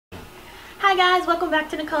Hi guys, welcome back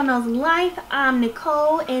to Nicole Knows Life. I'm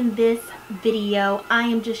Nicole. In this video, I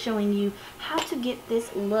am just showing you how to get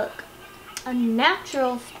this look, a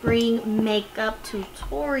natural spring makeup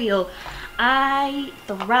tutorial. I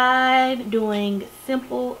thrive doing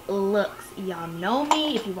simple looks. Y'all know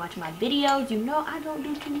me. If you watch my videos, you know I don't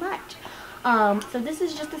do too much. So this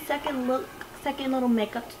is just a second little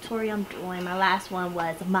makeup tutorial I'm doing. My last one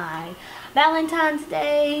was my Valentine's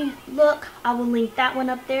Day look. I will link that one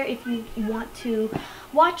up there if you want to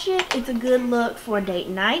watch it. It's a good look for a date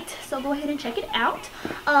night, so go ahead and check it out.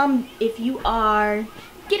 If you are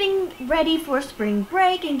getting ready for spring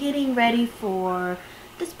break and getting ready for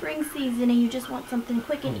the spring season and you just want something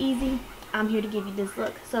quick and easy, I'm here to give you this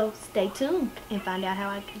look. So stay tuned and find out how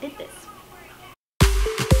I did this.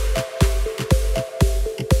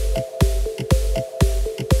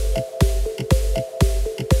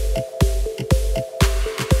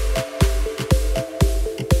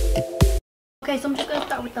 Okay, so I'm just going to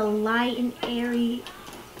start with the light and airy.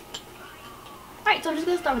 Alright, so I'm just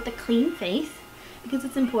going to start with the clean face because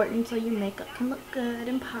it's important so your makeup can look good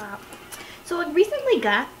and pop. So I recently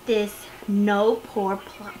got this No Pore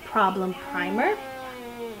Problem Primer.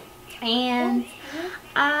 And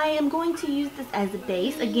I am going to use this as a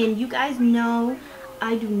base. Again, you guys know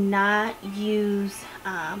I do not use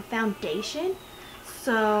foundation.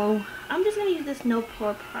 So I'm just going to use this No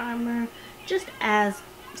Pore Primer just as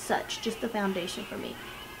such, just the foundation for me.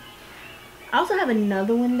 I also have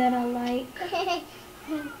another one that I like.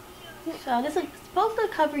 So this is supposed to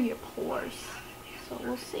cover your pores, so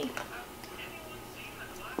we'll see.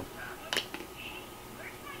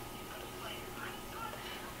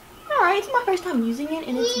 Alright, it's my first time using it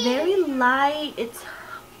and it's very light. It's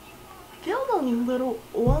feels a little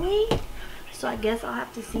oily, so I guess I'll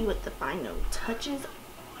have to see what the final touches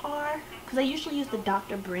are because I usually use the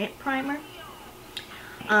Dr. Brandt primer.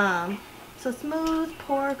 So smooth,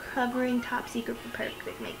 pore covering, top secret for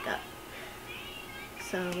perfect makeup.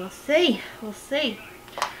 So we'll see.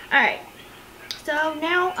 Alright, so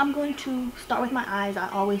now I'm going to start with my eyes. I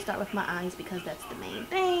always start with my eyes because that's the main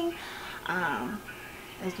thing.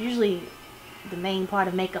 That's usually the main part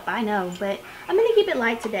of makeup, I know, but I'm going to keep it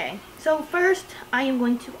light today. So first, I am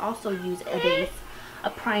going to also use a base, a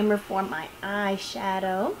primer for my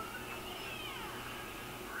eyeshadow.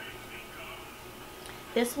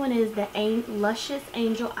 This one is the Luscious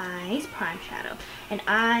Angel Eyes Prime Shadow, and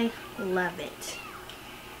I love it.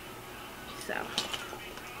 So,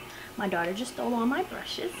 my daughter just stole all my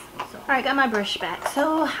brushes. So, alright, got my brush back.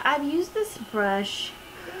 So, I've used this brush.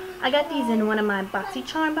 I got these in one of my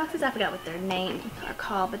BoxyCarm boxes. I forgot what their names are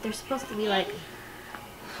called, but they're supposed to be like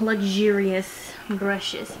luxurious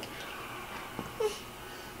brushes.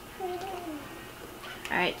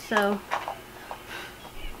 Alright, so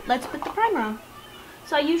let's put the primer on.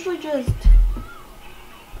 So I usually just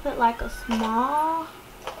put like a small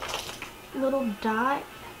little dot.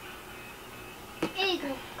 There you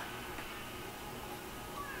go.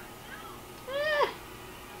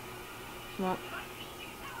 Well,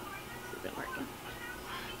 this isn't working.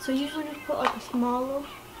 So I usually just put like a small little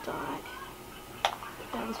dot.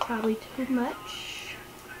 That was probably too much.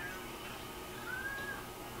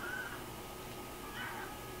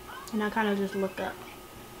 And I kind of just look up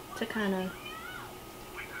to kind of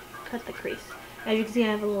cut the crease. As you can see,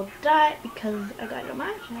 I have a little dot because I got it on my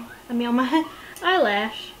eyeshadow. I mean on my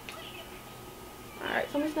eyelash. Alright,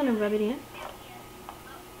 so I'm just gonna rub it in.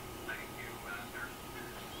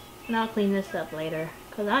 And I'll clean this up later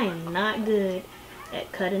because I am not good at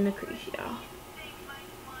cutting the crease, y'all.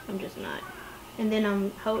 I'm just not. And then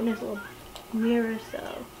I'm holding this little mirror,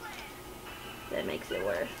 so that makes it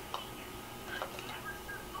worse.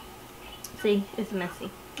 See, it's messy,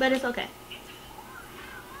 but it's okay.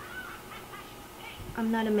 I'm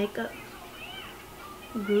not a makeup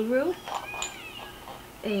guru,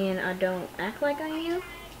 and I don't act like I am.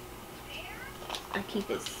 I keep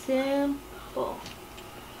it simple.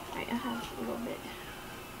 Alright, I have a little bit.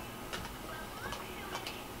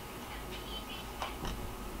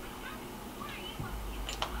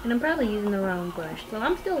 And I'm probably using the wrong brush, so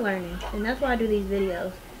I'm still learning, and that's why I do these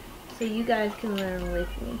videos, so you guys can learn with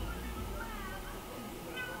me.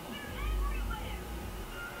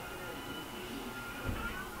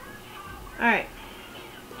 Alright,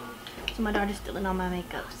 so my daughter's stealing all my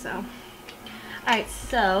makeup, so. Alright,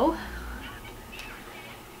 so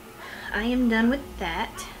I am done with that.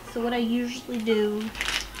 So what I usually do,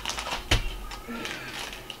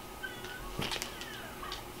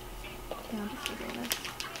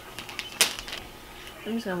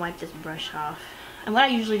 I'm just going to wipe this brush off. And what I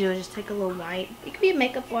usually do is just take a little wipe. It could be a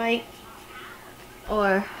makeup wipe,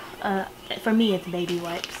 or for me it's baby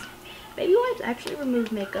wipes. Baby wipes actually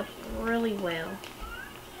remove makeup really well.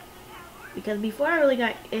 Because before I really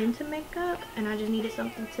got into makeup and I just needed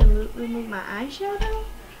something to remove my eyeshadow,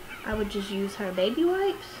 I would just use her baby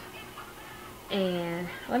wipes. And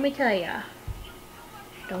let me tell ya,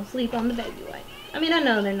 don't sleep on the baby wipes. I mean, I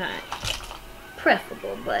know they're not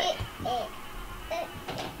preferable, but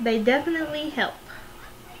they definitely help.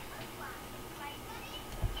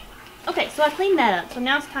 Okay, so I cleaned that up. So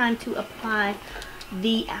now it's time to apply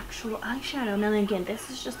the actual eyeshadow. Now again, this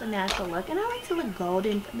is just a natural look, and I like to look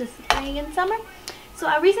golden for this spring and summer. So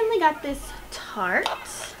I recently got this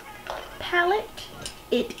Tarte palette.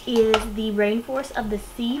 It is the Rainforest of the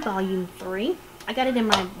Sea Volume 3. I got it in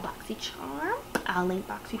my BoxyCarm. I'll link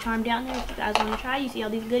BoxyCarm down there if you guys want to try. You see all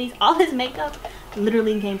these goodies. All this makeup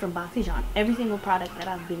literally came from BoxyCharm. Every single product that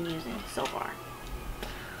I've been using so far.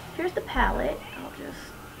 Here's the palette. I'll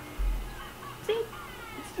just see.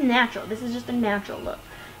 It's natural. This is just a natural look.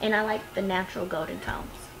 And I like the natural golden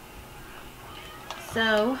tones.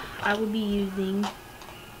 So I will be using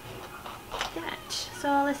that.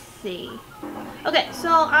 So let's see. Okay, so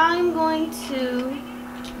I'm going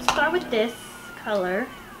to start with this color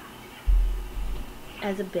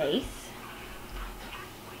as a base,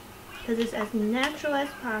 because it's as natural as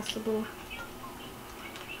possible.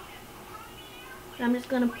 And I'm just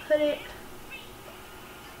going to put it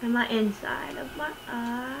in my inside of my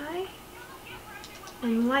eye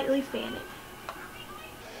and lightly fan it.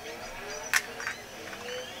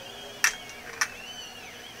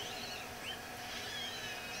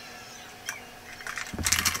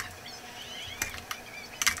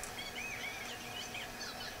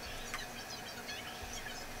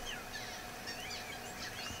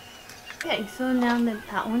 Okay, so now that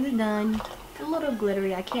that one's done, it's a little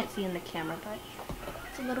glittery. I can't see in the camera, but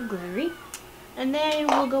it's a little glittery. And then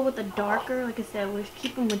we'll go with a darker. Like I said, we're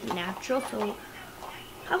keeping with the natural. So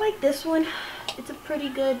I like this one. It's a pretty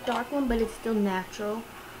good dark one, but it's still natural.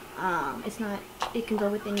 It's not, it can go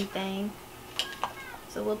with anything.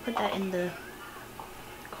 So we'll put that in the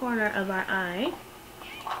corner of our eye.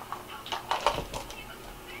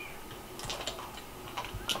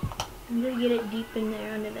 And just get it deep in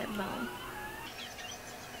there under that bone.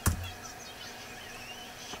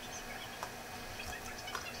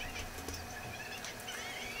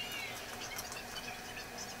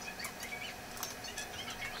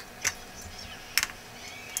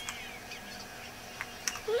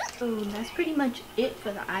 So that's pretty much it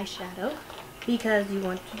for the eyeshadow, because you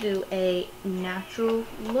want to do a natural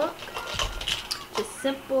look. Just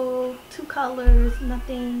simple, 2 colors,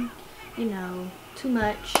 nothing, you know, too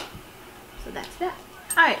much. So that's that.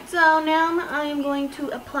 Alright, so now I am going to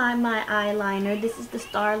apply my eyeliner. This is the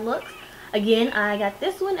Star Looks. Again, I got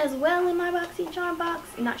this one as well in my BoxyCharm box.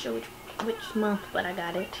 I'm not sure which month, but I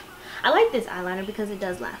got it. I like this eyeliner because it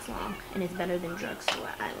does last long, and it's better than drugstore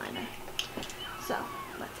eyeliner. So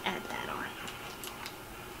let's add that on.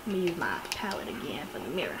 Let me use my palette again for the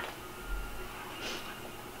mirror.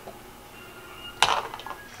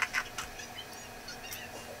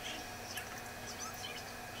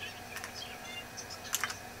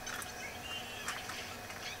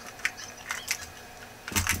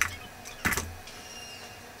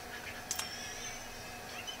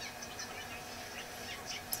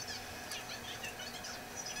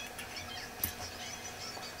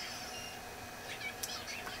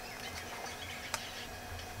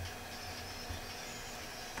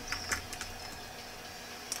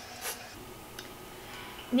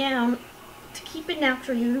 Now, to keep it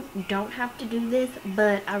natural, you don't have to do this,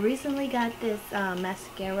 but I recently got this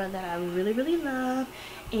mascara that I really love,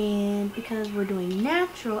 and because we're doing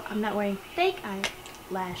natural, I'm not wearing fake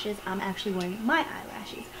eyelashes. I'm actually wearing my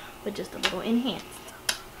eyelashes, but just a little enhanced.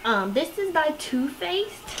 This is by Too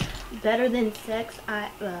Faced Better Than Sex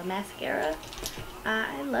mascara.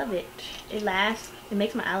 I love it. It lasts. It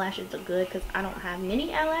makes my eyelashes look good because I don't have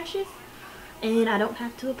many eyelashes, and I don't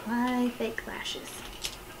have to apply fake lashes.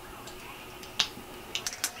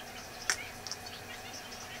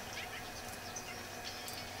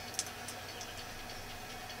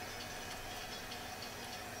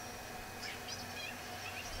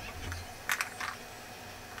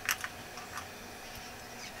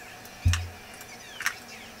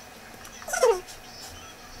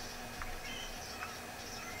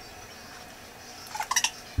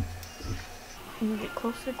 Move it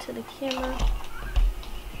closer to the camera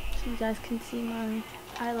so you guys can see my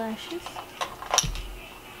eyelashes.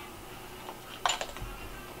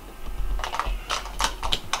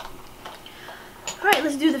 Alright,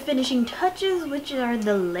 let's do the finishing touches, which are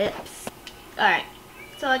the lips. Alright,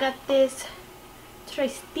 so I got this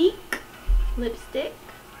Trestique lipstick.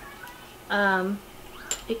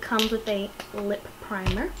 It comes with a lip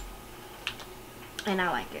primer, and I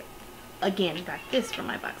like it. Again, got this from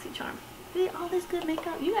my BoxyCarm. All this good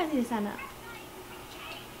makeup. You guys need to sign up.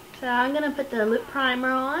 So I'm gonna put the lip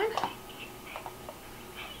primer on.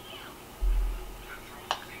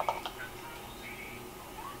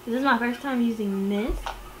 This is my first time using this.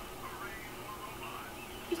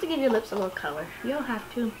 Just to give your lips a little color. You don't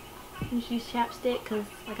have to use chapstick because,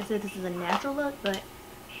 like I said, this is a natural look, but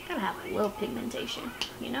gotta have a little pigmentation,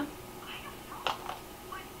 you know?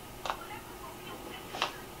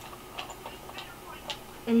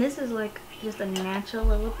 And this is like just a natural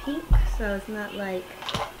little pink, so it's not like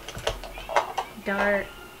dark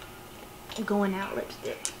going out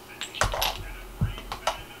lipstick.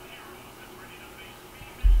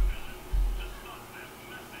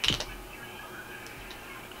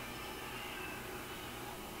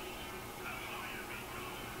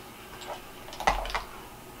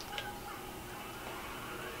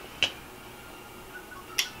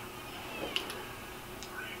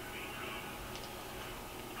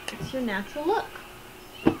 It's your natural look.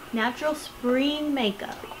 Natural spring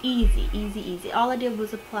makeup. Easy, easy, easy. All I did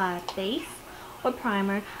was apply face or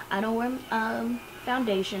primer. I don't wear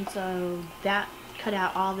foundation, so that cut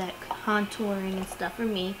out all that contouring and stuff for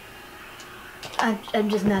me. I'm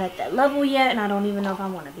just not at that level yet, and I don't even know if I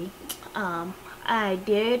want to be. I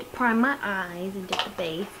did prime my eyes and did the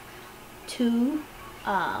base. 2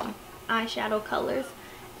 eyeshadow colors,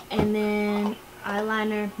 and then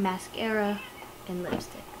eyeliner, mascara, and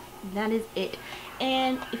lipstick. That is it.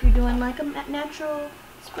 And if you're doing like a natural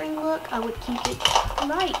spring look, I would keep it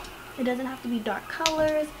light. It doesn't have to be dark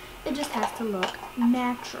colors. It just has to look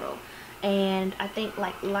natural. And I think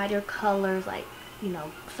like lighter colors, like, you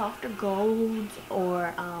know, softer golds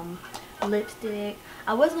or lipstick.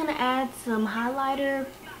 I was gonna add some highlighter,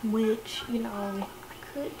 which, you know, I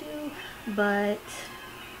could do, but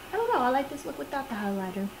I don't know. I like this look without the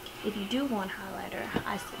highlighter. If you do want highlighter,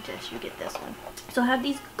 I suggest you get this one. So I have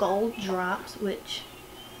these gold drops, which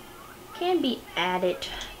can be added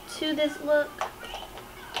to this look.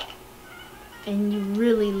 And you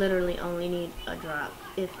really literally only need a drop,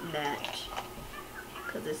 if that.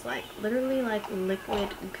 Because it's like literally like liquid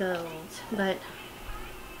gold. But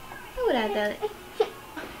I would add that.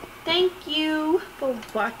 Thank you for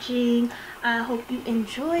watching. I hope you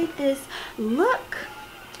enjoyed this look.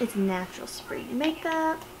 It's natural spring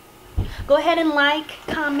makeup. Go ahead and like,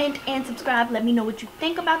 comment, and subscribe. Let me know what you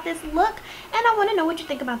think about this look. And I want to know what you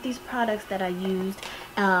think about these products that I used.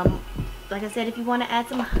 Like I said, if you want to add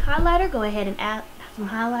some highlighter, go ahead and add some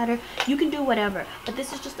highlighter. You can do whatever. But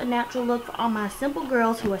this is just a natural look for all my simple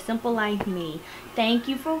girls who are simple like me. Thank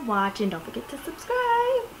you for watching. Don't forget to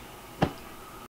subscribe.